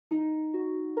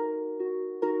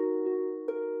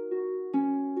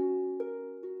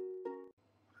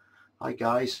Hi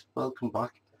guys, welcome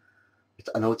back.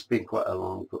 I know it's been quite a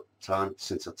long time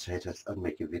since I'd said I'd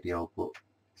make a video, but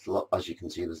it's a lot, as you can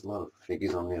see, there's a lot of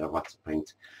figures on there I've had to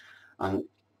paint, and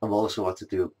I've also had to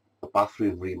do a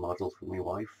bathroom remodel for my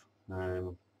wife,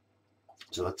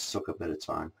 so that's took a bit of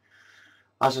time.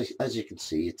 As you can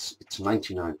see, it's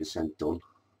 99% done.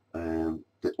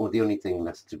 The only thing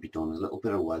left to be done is a little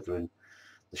bit of weathering.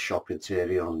 The shop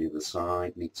interior on the other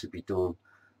side needs to be done,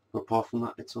 but apart from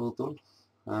that, it's all done.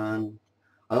 And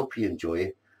I hope you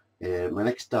enjoy it. My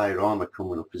next diorama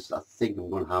coming up is, I think I'm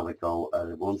going to have a go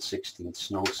at a 1/16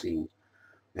 snow scene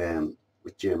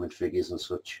with German figures and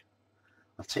such.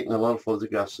 I've taken a lot of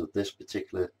photographs of this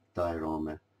particular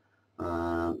diorama,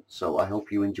 so I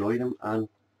hope you enjoy them and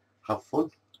have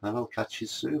fun, and I'll catch you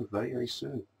soon, very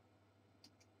soon.